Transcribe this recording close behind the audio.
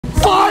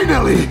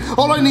Finally!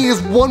 All I need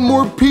is one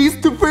more piece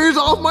to finish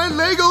off my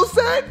Lego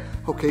set.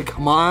 Okay,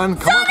 come on,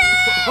 come on.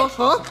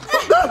 Huh?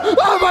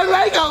 Oh, my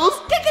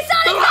Legos! Kick it,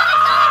 Sonic!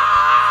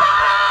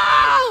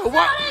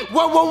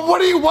 What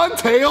do you want,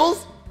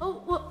 Tails?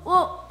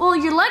 Well,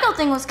 your Lego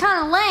thing was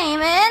kind of lame,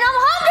 and I'm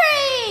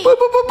hungry! But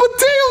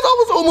Tails, I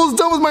was almost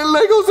done with my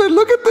Legos, and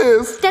look at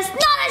this! That's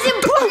not as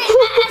important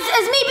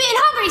as me being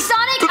hungry,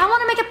 Sonic! I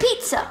want to make a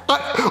pizza.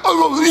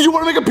 You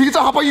want to make a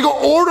pizza? How about you go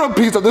order a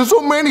pizza? There's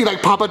so many,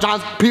 like Papa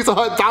John's, Pizza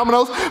Hut,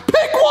 Domino's.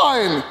 Pick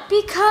one!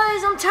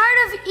 Because I'm tired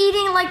of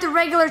eating like the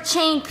regular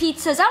chain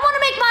pizzas. I want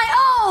to make my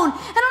own!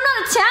 And I'm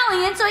not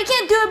Italian, so I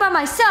can't do it by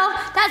myself.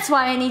 That's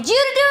why I need you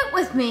to do it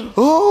with me.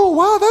 Oh,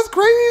 wow, that's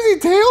crazy,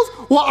 Tails.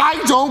 Well,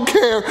 I don't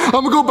care.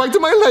 I'm going to go back to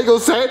my Lego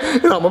set,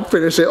 and I'm going to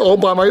finish it all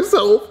by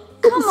myself.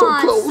 Come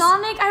on, close.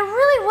 Sonic. I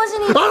really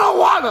wasn't even... I don't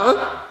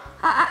wanna!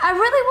 I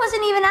really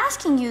wasn't even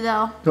asking you,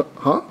 though.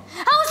 Huh?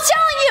 I was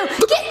telling you!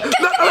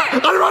 I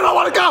don't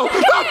want to go!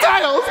 No,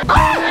 Tails!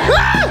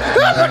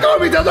 Let go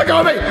of me, Tails! Let go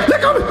of me!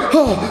 Let go of me!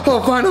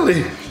 Oh,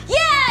 finally!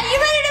 Yeah! You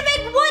ready to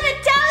make one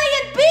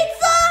Italian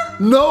pizza?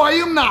 No, I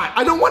am not.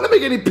 I don't want to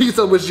make any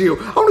pizza with you.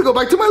 I want to go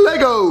back to my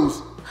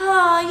Legos.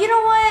 You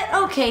know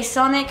what? Okay,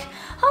 Sonic.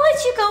 I'll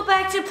let you go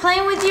back to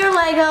playing with your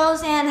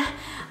Legos, and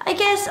I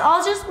guess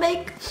I'll just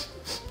make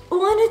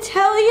one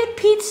Italian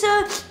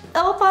pizza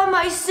all by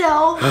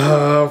myself.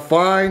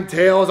 Fine,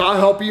 Tails. I'll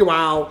help you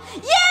out.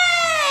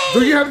 Yay!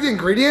 Do you have the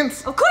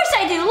ingredients? Of course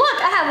I do.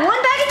 Look, I have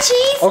one bag of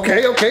cheese.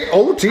 Okay.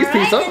 Oh, cheese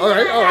pizza. All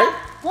right.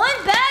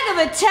 One bag of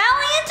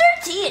Italian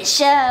tortilla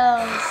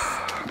shells.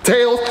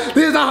 Tails,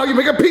 this is not how you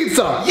make a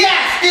pizza.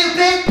 Yeah,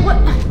 stupid.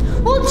 What?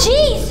 Well,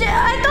 geez,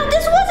 I thought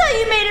this was how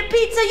you made a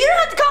pizza. You don't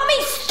have to call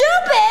me stupid.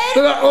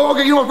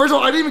 Okay, you know what? First of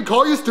all, I didn't even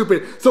call you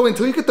stupid. So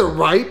until you get the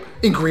right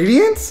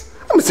ingredients,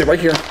 I'm gonna sit right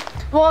here.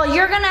 Well,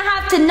 you're gonna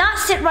have to not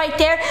sit right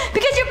there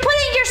because you're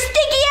putting your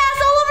stinky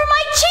ass all over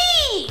my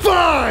cheese.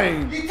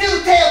 Fine. You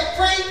two-tailed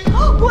freak.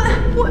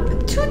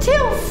 What?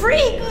 Two-tailed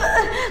freak?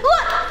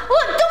 Look,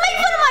 don't make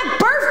fun of my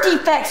birth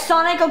defects,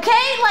 Sonic,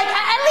 okay? Like,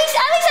 at least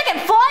I can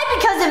fly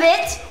because of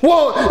it.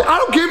 Well, I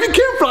don't care if you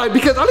can't fly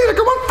because I need to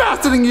come on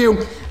faster than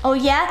you. Oh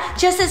yeah?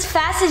 Just as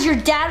fast as your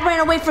dad ran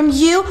away from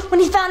you when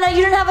he found out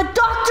you didn't have a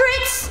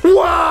doctorate?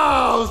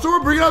 Wow, so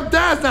we're bringing up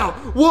dads now.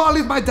 Well, at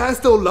least my dad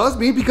still loves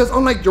me because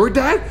unlike your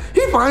dad,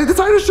 he finally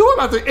decided to show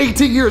up after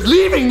 18 years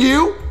leaving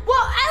you.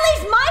 Well, at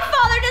least my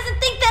father doesn't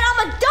think that I'm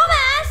a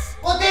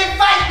dumbass. Well, then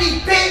fight me,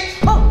 bitch.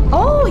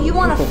 Oh, you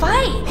want to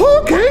fight?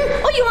 Okay.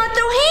 Oh, you want to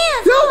throw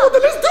hands? Yeah, well,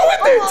 then let's do it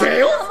then,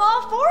 Tails. I'm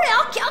all for it.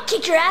 I'll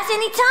kick your ass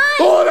anytime.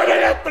 Oh,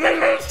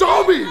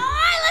 show me. All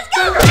right, let's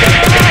go.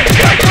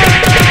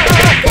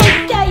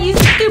 Take that, you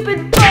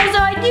stupid bozo.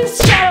 I knew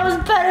Shadow was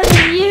better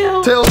than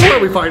you. Tails, why are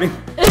we fighting?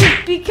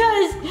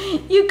 Because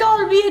you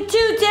called me a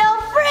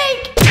two-tailed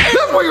freak.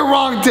 That's why you're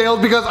wrong, Tails,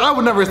 because I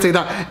would never say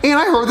that. And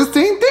I heard the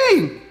same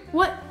thing.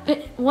 What?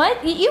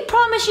 You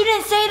promised you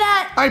didn't say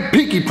that? I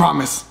pinky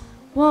promise.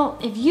 Well,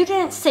 if you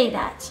didn't say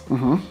that,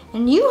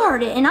 and you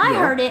heard it, and I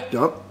heard it,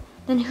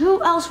 then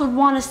who else would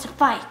want us to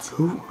fight?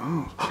 Who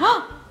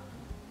else?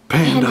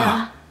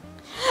 Panda!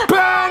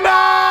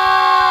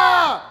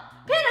 Panda!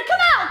 Panda,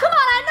 come out! Come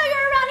on! I know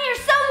you're around here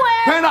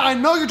somewhere! Panda, I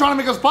know you're trying to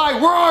make us fight.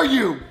 Where are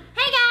you?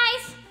 Hey,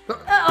 guys!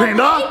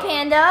 Panda? Hey,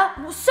 Panda.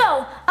 So,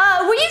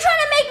 were you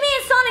trying to make me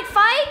and Sonic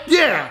fight?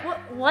 Yeah.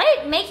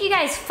 What? Make you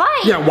guys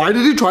fight? Yeah, why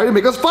did you try to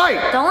make us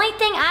fight? The only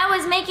thing I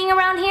was making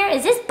around here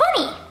is this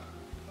bunny.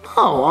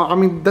 Oh, I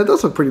mean, that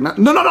does look pretty nice.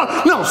 No,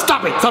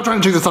 stop it. Stop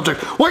trying to change the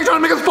subject. Why are you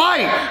trying to make us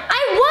fight?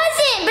 I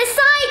wasn't.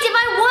 Besides, if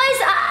I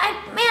was,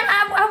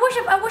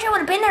 I wish I would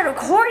have been there to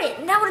record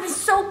it. That would have been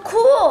so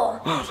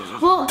cool.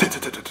 Well,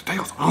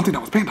 Tails, I don't think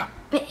that was Panda.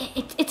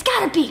 It's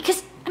gotta be,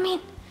 because, I mean,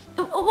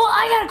 well,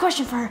 I got a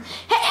question for her.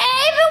 Hey,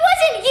 if it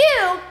wasn't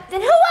you, then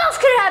who else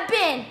could it have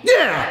been?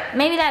 Yeah.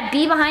 Maybe that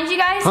bee behind you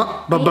guys?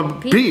 Huh?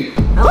 Bee?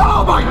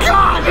 Oh my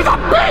God, it's a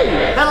bee!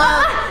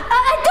 Hello?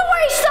 Don't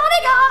worry,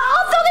 Sonic.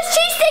 I'll throw this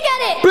cheese stick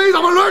at it. Please,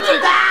 I'm allergic.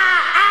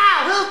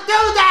 Ow, who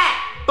do that?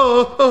 It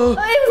was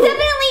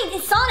definitely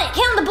Sonic,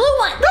 him, the blue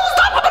one. No,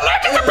 stop, I'm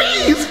allergic to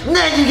bees!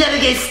 Now you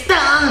gotta get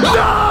stung.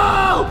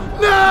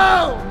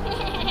 No!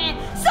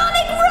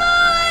 Sonic,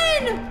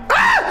 run!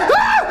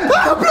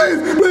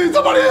 Please,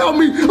 somebody help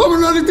me! I'm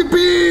allergic to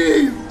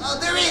bees! Oh,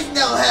 there is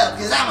no help,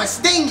 because I'm a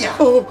stinger.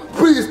 Oh,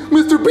 please,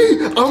 Mr.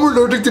 B, I'm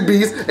allergic to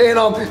bees, and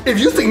if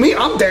you sting me,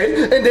 I'm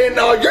dead, and then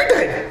you're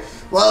dead.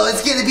 Well,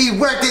 it's gonna be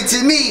worth it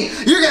to me.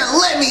 You're gonna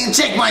let me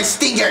inject my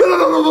stinger.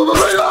 No.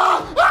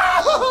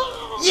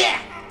 Yeah,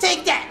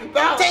 take that.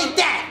 No. Take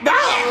that.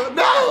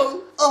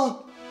 No.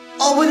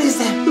 Oh, what is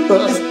that?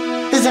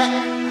 Is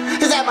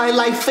that my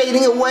life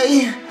fading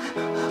away?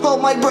 Oh,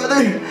 my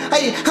brother.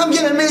 I'm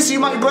gonna miss you,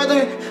 my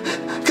brother.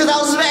 Cause I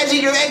was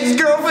smashing your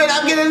ex-girlfriend.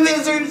 I'm gonna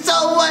miss her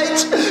so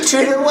much.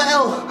 Treat her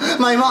well.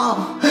 My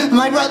mom,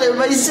 my brother,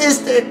 my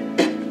sister.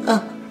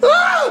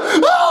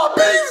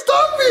 Bees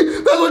stung me!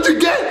 That's what you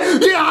get!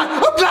 Yeah,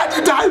 I'm glad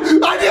you died!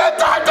 I need a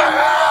doctor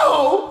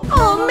help!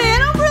 Oh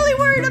man, I'm really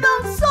worried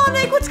about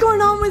Sonic. What's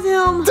going on with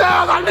him?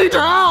 Dad, I need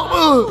your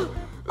help!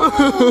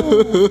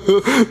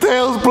 Oh.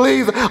 Tails,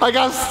 please. I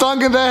got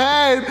stung in the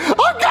head. I'm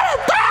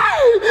gonna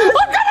die.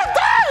 I'm gonna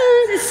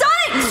die.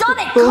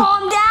 Sonic,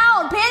 calm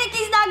down.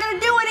 Panicky's not gonna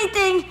do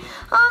anything.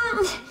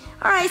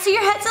 All right, so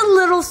your head's a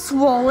little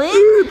swollen.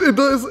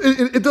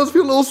 It does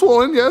feel a little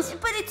swollen, yes.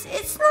 But it's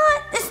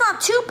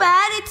not too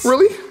bad. It's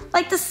really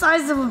like the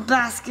size of a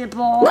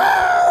basketball.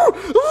 Oh,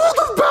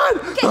 that's bad.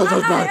 Okay,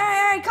 That's bad.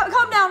 all right,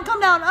 calm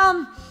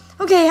down.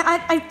 Okay,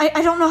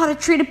 I don't know how to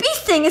treat a bee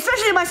sting,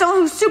 especially by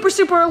someone who's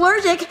super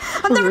allergic.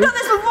 I've never done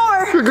this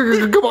before.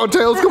 Come on,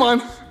 Tails, come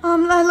on.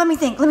 Let me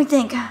think.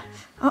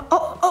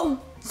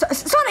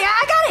 Sonic,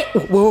 I got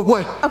it.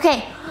 What?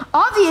 Okay,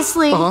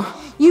 obviously,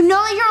 you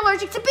know that you're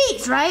allergic to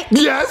bees, right?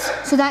 Yes.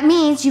 So that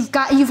means you've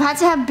had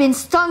to have been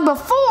stung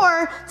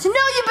before to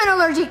know you've been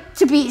allergic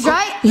to bees,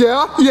 right?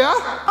 Yeah.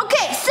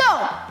 Okay, so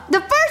the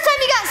first time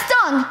you got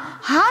stung,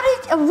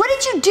 what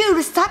did you do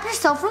to stop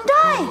yourself from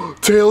dying?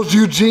 Tails,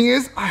 you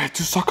genius. I had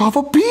to suck off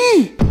a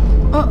bee.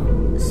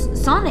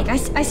 Sonic,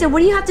 I said, what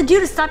do you have to do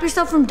to stop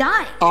yourself from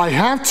dying? I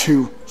have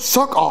to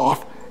suck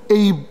off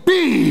a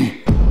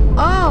bee.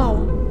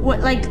 Oh,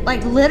 what, like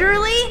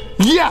literally?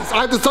 Yes,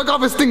 I have to suck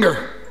off a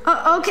stinger.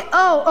 Okay.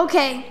 Oh,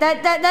 okay.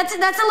 That's a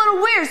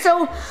little weird. So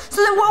then,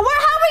 how are we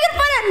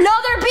gonna find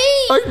another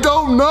bee? I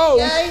don't know.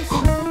 Guys?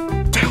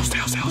 Tails,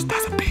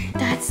 that's a bee.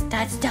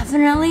 That's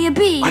definitely a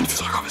bee. I need to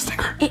suck off a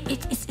stinger.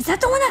 Is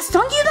that the one that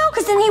stung you though?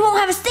 Because then he won't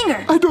have a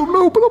stinger. I don't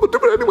know, but I'm gonna do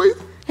it anyways.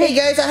 Hey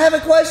guys, I have a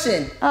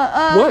question.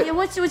 What? Yeah,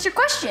 what's your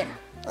question?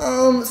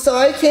 So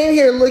I came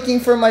here looking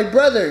for my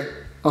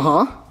brother.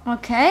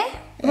 Okay.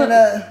 And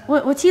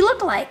What's he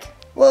look like?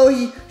 well,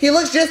 he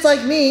looks just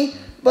like me,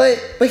 but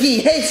he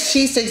hates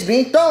cheese sticks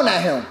being thrown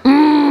at him.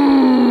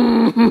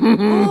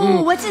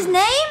 Ooh, what's his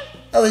name?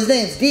 Oh, his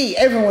name's D.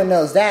 Everyone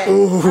knows that. Yeah,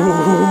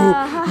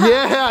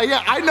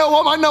 I know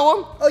him.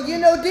 Oh, you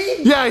know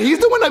D? Yeah, he's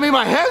the one that made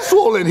my head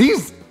swollen.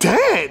 He's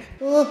dead.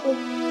 What?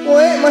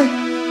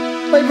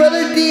 My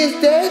brother D is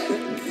dead?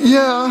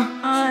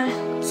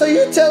 Yeah. So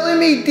you're telling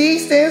me D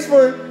stands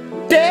for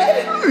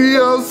dead?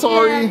 Yeah,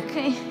 sorry. Yeah,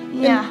 okay.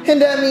 Yeah. And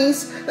that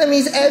means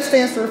F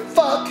stands for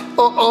fuck.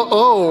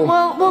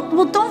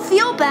 Well, don't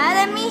feel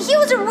bad. I mean, he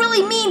was a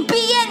really mean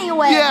bee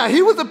anyway. Yeah,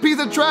 he was a piece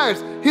of trash.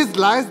 His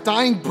last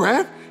dying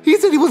breath, he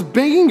said he was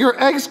banging your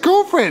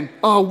ex-girlfriend.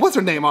 What's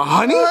her name?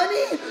 Honey?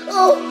 Honey?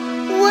 Oh,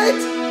 what?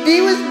 D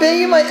was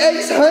banging my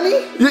ex, Honey?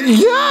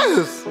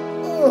 Yes.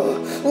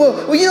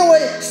 Well, you know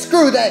what?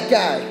 Screw that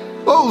guy.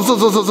 Oh, so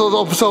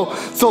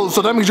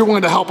that means you're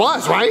willing to help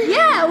us, right?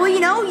 Yeah, well, you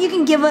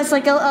can give us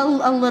like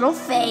a little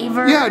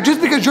favor. Yeah,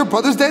 just because your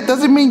brother's dead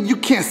doesn't mean you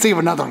can't save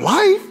another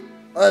life.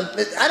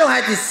 I don't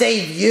have to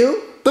save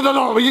you.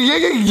 No,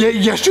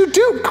 yes you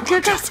do.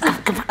 Come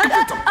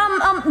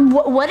on,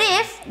 What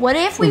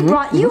if we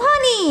brought you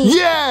honey?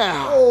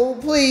 Yeah. Oh,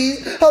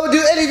 please. I would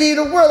do anything in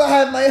the world to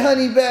have my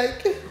honey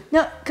back.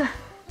 No.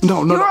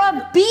 You're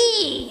a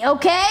bee,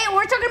 okay?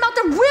 We're talking about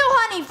the real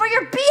honey for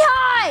your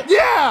beehive.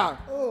 Yeah.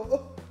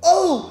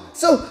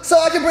 So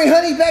I can bring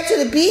honey back to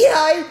the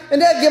beehive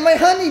and then get my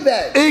honey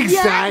back.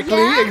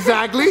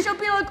 Exactly. She'll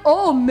be like,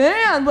 oh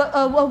man,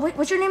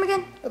 what's your name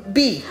again?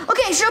 Bee.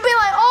 Okay, she'll be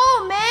like,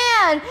 oh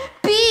man,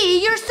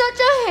 Bee, you're such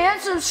a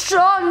handsome,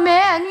 strong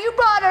man. You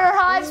brought our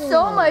hive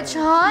so much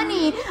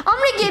honey. I'm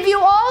gonna give you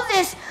all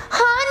this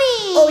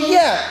honey. Oh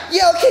yeah,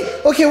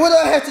 okay, what do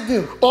I have to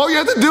do? All you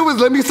have to do is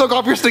let me suck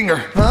off your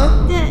stinger.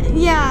 Huh?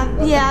 Yeah,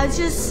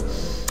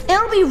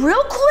 it'll be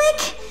real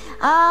quick.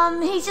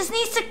 He just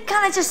needs to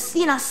kind of just,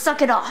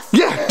 suck it off.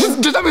 Yeah,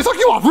 just let me suck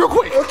you off real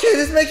quick. Okay,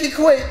 just make it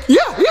quick.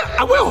 Yeah,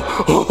 I will.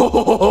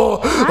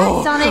 All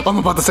right, Sonic. I'm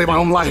about to save my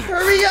own life.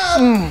 Hurry up.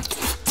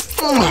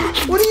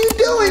 What are you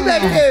doing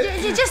back there?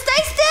 Just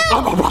stay still.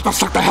 I'm about to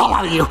suck the hell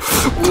out of you.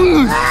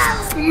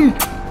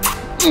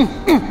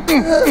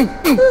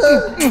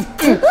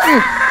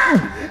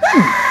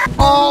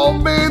 Oh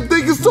man,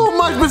 thank you so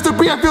much, Mr.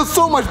 B. I feel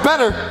so much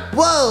better.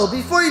 Whoa,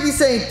 before you be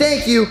saying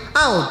thank you,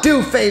 I don't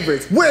do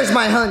favors. Where's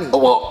my honey? Oh,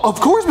 well, of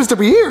course, Mr.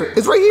 B. Here.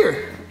 It's right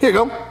here. Here you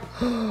go.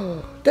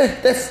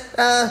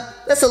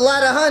 That's a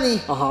lot of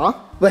honey.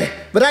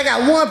 But I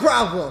got one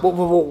problem.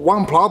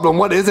 One problem?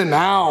 What is it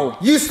now?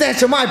 You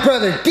snatched my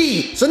brother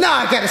D, so now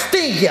I gotta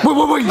sting you.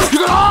 Wait.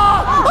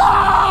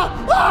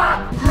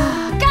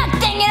 God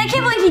dang it, I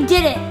can't believe he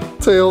did it.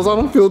 Tails, I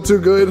don't feel too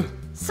good.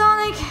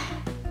 Sonic,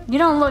 you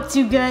don't look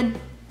too good.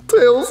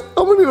 Tails,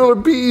 I'm gonna need another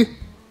bee.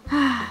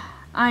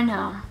 I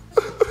know.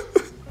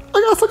 I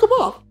gotta suck him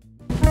off.